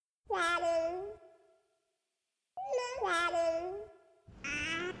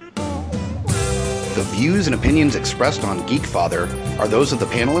The views and opinions expressed on Geekfather are those of the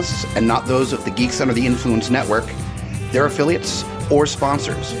panelists and not those of the Geeks Under the Influence Network, their affiliates, or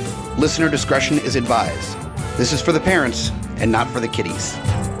sponsors. Listener discretion is advised. This is for the parents and not for the kiddies.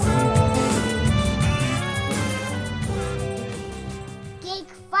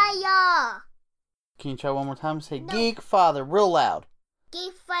 Geekfire! Can you try one more time? Say no. Geekfather, real loud.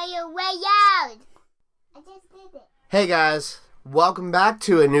 Geekfire way loud! I just did it. Hey guys, welcome back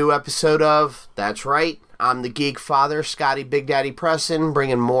to a new episode of, that's right, I'm the Geekfather, Scotty Big Daddy Preston,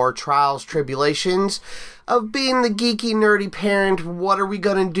 bringing more trials, tribulations of being the geeky, nerdy parent. What are we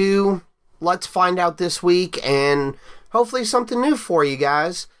going to do? Let's find out this week, and hopefully something new for you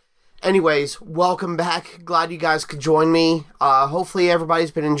guys. Anyways, welcome back. Glad you guys could join me. Hopefully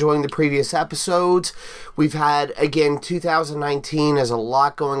everybody's been enjoying the previous episodes. We've had, again, 2019 has a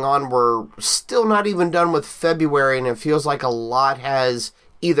lot going on. We're still not even done with February, and it feels like a lot has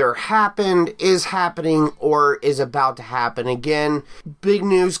either happened, is happening, or is about to happen. Again, big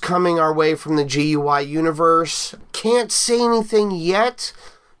news coming our way from the GUI universe. Can't say anything yet,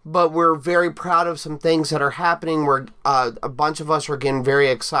 but we're very proud of some things that are happening. We're a bunch of us are getting very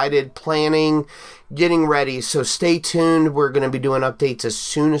excited, planning, getting ready. So stay tuned. We're going to be doing updates as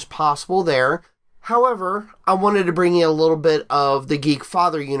soon as possible there. However, I wanted to bring you a little bit of the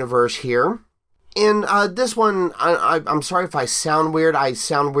Geekfather universe here. And this one, I'm sorry if I sound weird. I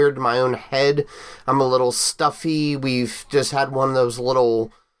sound weird in my own head. I'm a little stuffy. We've just had one of those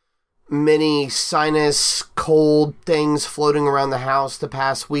little mini sinus cold things floating around the house the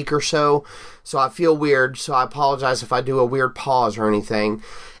past week or so. So I feel weird, so I apologize if I do a weird pause or anything.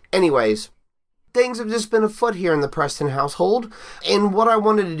 Anyways, things have just been afoot here in the Preston household. And what I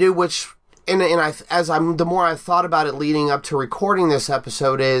wanted to do, which, the more I thought about it leading up to recording this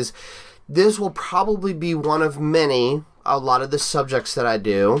episode, is this will probably be one of many, a lot of the subjects that I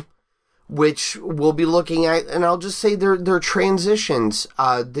do, which we'll be looking at, and I'll just say they're transitions.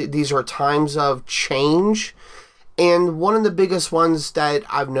 These are times of change, and one of the biggest ones that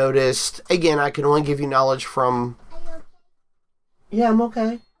I've noticed, again, I can only give you knowledge from... Are you okay? Yeah, I'm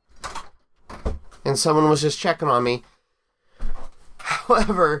okay. And someone was just checking on me.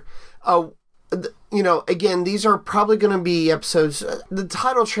 However, again, these are probably going to be episodes... The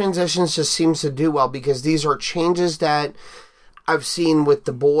title transitions just seems to do well, because these are changes that I've seen with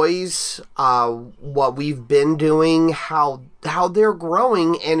the boys, what we've been doing, how they're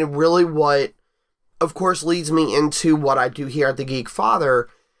growing, and really what, of course, leads me into what I do here at the Geekfather,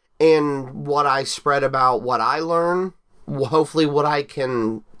 and what I spread about what I learn, hopefully what I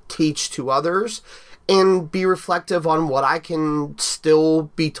can teach to others, and be reflective on what I can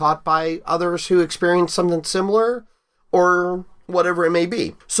still be taught by others who experience something similar, or whatever it may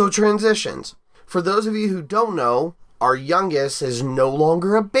be. So transitions. For those of you who don't know, our youngest is no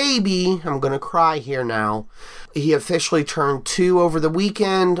longer a baby. I'm going to cry here now. He officially turned 2 over the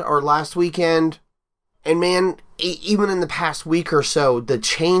weekend, or last weekend. And man, even in the past week or so, the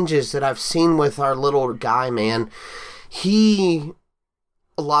changes that I've seen with our little guy, man, he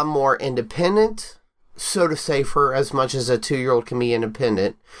a lot more independent, so to say, for as much as a 2-year-old can be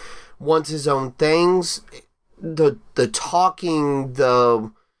independent. Wants his own things. The talking,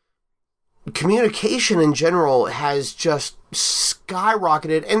 the communication in general has just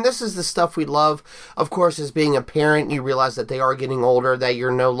skyrocketed, and this is the stuff we love. Of course, as being a parent, you realize that they are getting older, that you're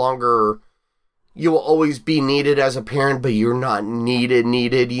no longer, you will always be needed as a parent, but you're not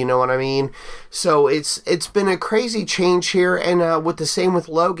needed, you know what I mean? So it's been a crazy change here, and with the same with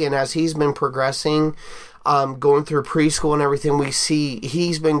Logan, as he's been progressing, going through preschool and everything, we see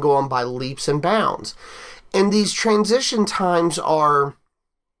he's been going by leaps and bounds. And these transition times are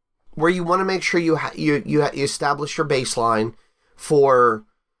where you want to make sure you establish your baseline for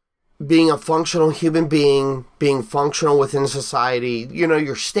being a functional human being functional within society,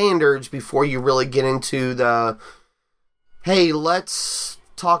 your standards, before you really get into the, hey, let's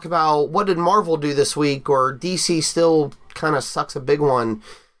talk about what did Marvel do this week, or DC still kind of sucks a big one.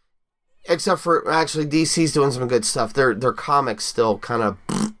 Except for, actually, DC's doing some good stuff. Their comics still kind of,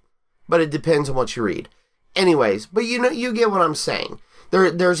 but it depends on what you read. Anyways, but you get what I'm saying.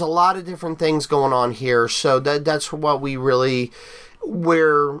 There's a lot of different things going on here, so that's what we really,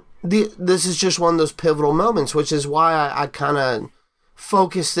 this is just one of those pivotal moments, which is why I kind of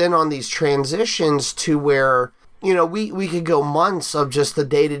focused in on these transitions to where, we could go months of just the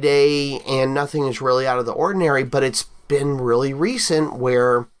day-to-day and nothing is really out of the ordinary, but it's been really recent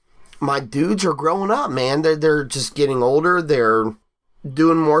where my dudes are growing up, man. They're just getting older, they're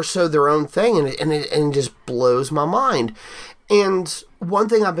doing more so their own thing, and it just blows my mind. And one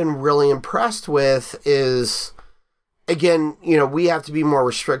thing I've been really impressed with is, again, we have to be more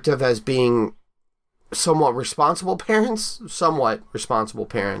restrictive as being somewhat responsible parents.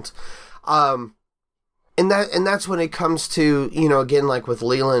 And that's when it comes to, again, like with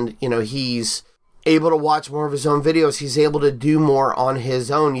Leland, he's able to watch more of his own videos. He's able to do more on his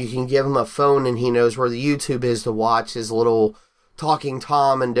own. You can give him a phone and he knows where the YouTube is to watch his little Talking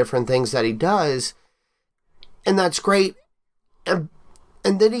Tom and different things that he does. And that's great. And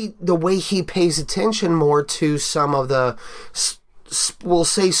then the way he pays attention more to some of the, we'll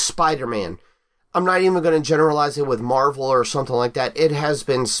say Spider-Man. I'm not even going to generalize it with Marvel or something like that. It has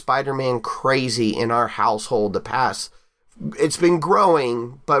been Spider-Man crazy in our household it's been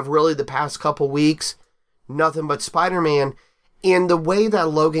growing, but really the past couple weeks, nothing but Spider-Man. And the way that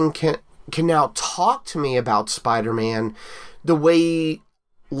Logan can now talk to me about Spider-Man, the way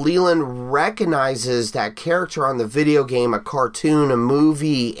Leland recognizes that character on the video game, a cartoon, a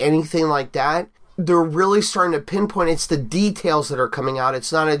movie, anything like that, they're really starting to pinpoint. It's the details that are coming out.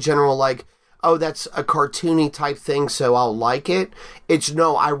 It's not a general like, oh, that's a cartoony type thing, so I'll like it. It's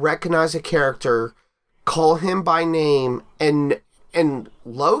no, I recognize a character, call him by name, and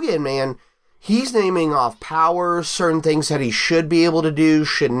Logan, man, he's naming off powers, certain things that he should be able to do,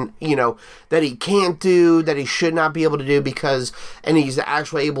 shouldn't, that he can't do, that he should not be able to do and he's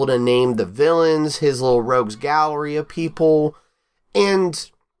actually able to name the villains, his little rogues gallery of people. And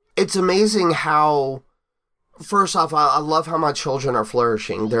it's amazing how, first off, I love how my children are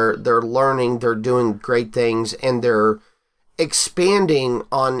flourishing. They're learning, they're doing great things, and they're expanding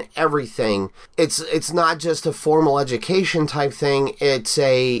on everything. It's not just a formal education type thing. It's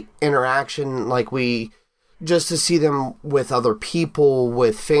a interaction just to see them with other people,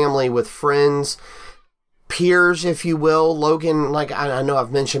 with family, with friends, peers, if you will. Logan, like I know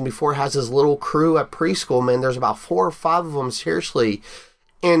I've mentioned before, has his little crew at preschool, man. There's about 4 or 5 of them, seriously.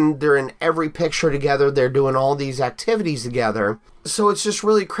 And they're in every picture together. They're doing all these activities together. So it's just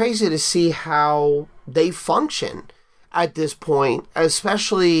really crazy to see how they function at this point.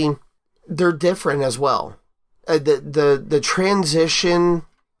 Especially, they're different as well. The transition.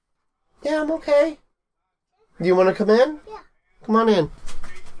 Yeah, I'm okay. Do you want to come in? Yeah. Come on in.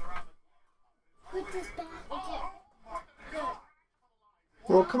 Put this back. Okay.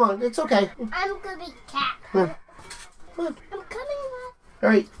 Well, come on. It's okay. I'm gonna be cat. Come on. Come on. I'm coming up. All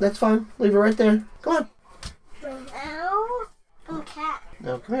right, that's fine. Leave it right there. Come on. Now, I'm cat.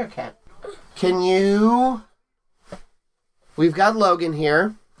 No, come here, cat. Can you... We've got Logan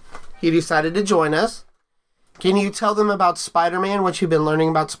here. He decided to join us. Can you tell them about Spider-Man, what you've been learning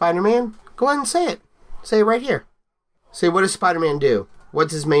about Spider-Man? Go ahead and say it. Say it right here. Say, what does Spider-Man do?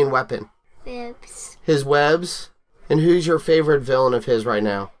 What's his main weapon? Webs. His webs? And who's your favorite villain of his right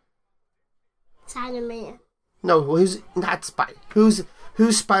now? Spider-Man. No, who's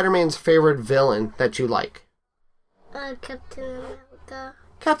Spider-Man's favorite villain that you like? Captain America.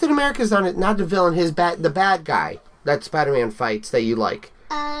 Captain America's not the villain, the bad guy that Spider-Man fights that you like.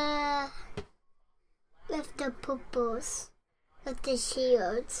 With the purples. With the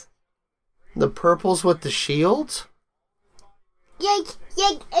shields. The purples with the shields? Yeah,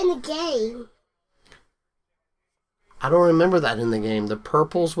 in the game. I don't remember that in the game. The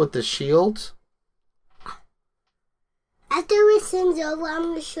purples with the shields? After we send over, I'm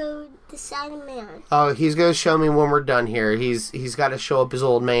going to show the Spider-Man. Oh, he's going to show me when we're done here. He's got to show up his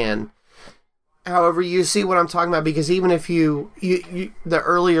old man. However, you see what I'm talking about, because even if you the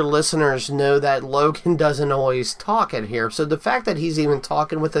earlier listeners know that Logan doesn't always talk in here. So the fact that he's even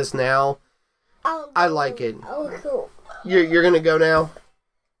talking with us now, I like it. Oh, cool. You're going to go now?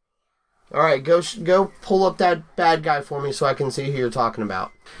 All right, go pull up that bad guy for me so I can see who you're talking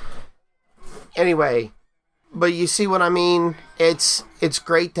about. Anyway, but you see what I mean? It's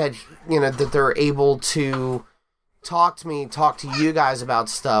great that, that they're able to talk to you guys about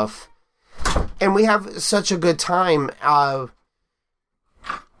stuff. And we have such a good time.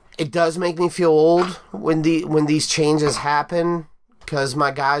 It does make me feel old when these changes happen, because my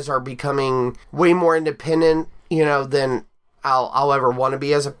guys are becoming way more independent, than I'll ever want to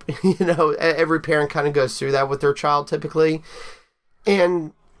be as a, every parent kind of goes through that with their child typically.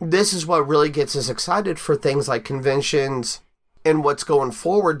 And this is what really gets us excited for things like conventions and what's going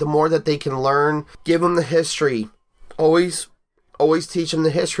forward. The more that they can learn, give them the history. Always teach them the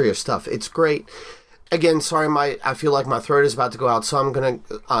history of stuff. It's great. Again, sorry, I feel like my throat is about to go out, so I'm going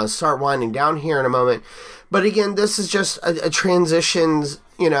to start winding down here in a moment. But again, this is just a transitions,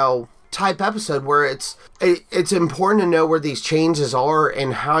 type episode where it's important to know where these changes are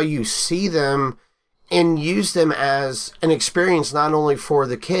and how you see them and use them as an experience, not only for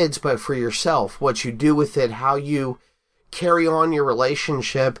the kids, but for yourself, what you do with it, how you carry on your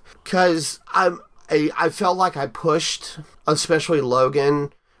relationship. Because I felt like I pushed, especially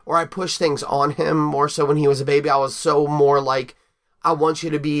Logan, or I pushed things on him more so when he was a baby. I was so more like, I want you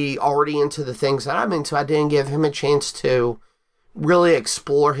to be already into the things that I'm into. I didn't give him a chance to really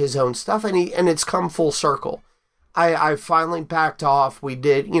explore his own stuff, and it's come full circle. I finally backed off. We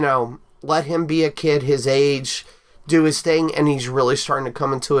did, let him be a kid his age, do his thing, and he's really starting to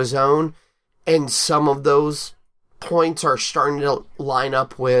come into his own. And some of those points are starting to line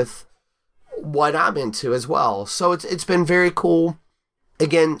up with what I'm into as well. So it's been very cool.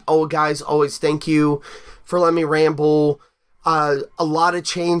 Again, guys, always thank you for letting me ramble. A lot of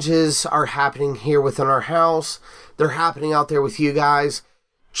changes are happening here within our house. They're happening out there with you guys.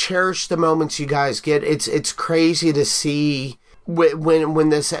 Cherish the moments you guys get. It's crazy to see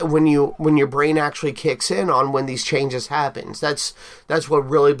when your brain actually kicks in on when these changes happens. That's what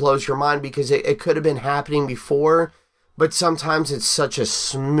really blows your mind, because it could have been happening before, but sometimes it's such a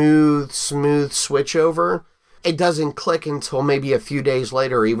smooth switch over. It doesn't click until maybe a few days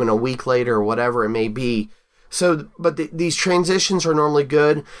later, or even a week later, or whatever it may be. So, but these transitions are normally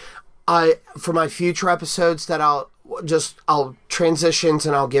good. For my future episodes that I'll transitions,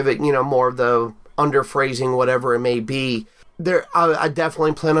 and I'll give it, more of the underphrasing, whatever it may be. I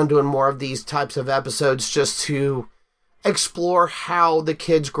definitely plan on doing more of these types of episodes, just to explore how the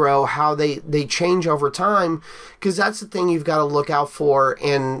kids grow, how they change over time, because that's the thing you've got to look out for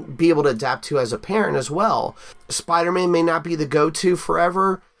and be able to adapt to as a parent as well. Spider-Man may not be the go-to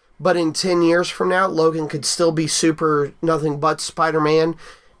forever, but in 10 years from now, Logan could still be super nothing but Spider-Man,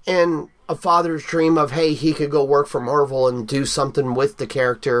 and a father's dream of, hey, he could go work for Marvel and do something with the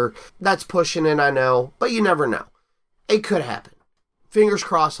character. That's pushing it, I know, but you never know. It could happen. Fingers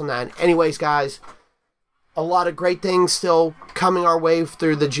crossed on that. Anyways, guys, a lot of great things still coming our way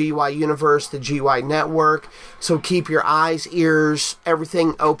through the GY universe, the GY network. So keep your eyes, ears,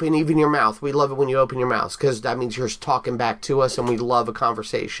 everything open, even your mouth. We love it when you open your mouth, because that means you're talking back to us, and we love a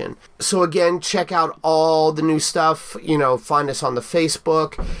conversation. So again, check out all the new stuff. Find us on the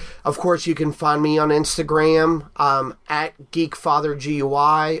Facebook. Of course, you can find me on Instagram at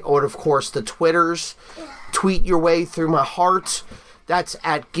GeekfatherGUI, or of course the Twitters. Tweet your way through my heart. That's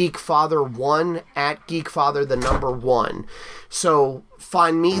at Geekfather1, at Geekfather the number 1. So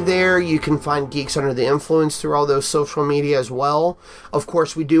find me there. You can find Geeks Under the Influence through all those social media as well. Of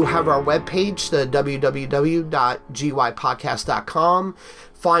course, we do have our webpage, the www.gypodcast.com.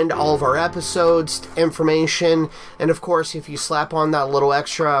 Find all of our episodes, information, and of course, if you slap on that little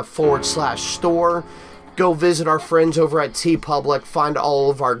extra /store, go visit our friends over at TeePublic. Find all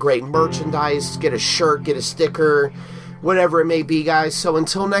of our great merchandise. Get a shirt, get a sticker, whatever it may be, guys. So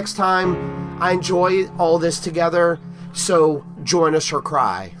until next time, I enjoy all this together. So join us or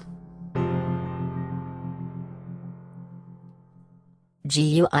cry.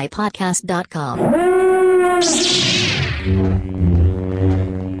 GUIPodcast.com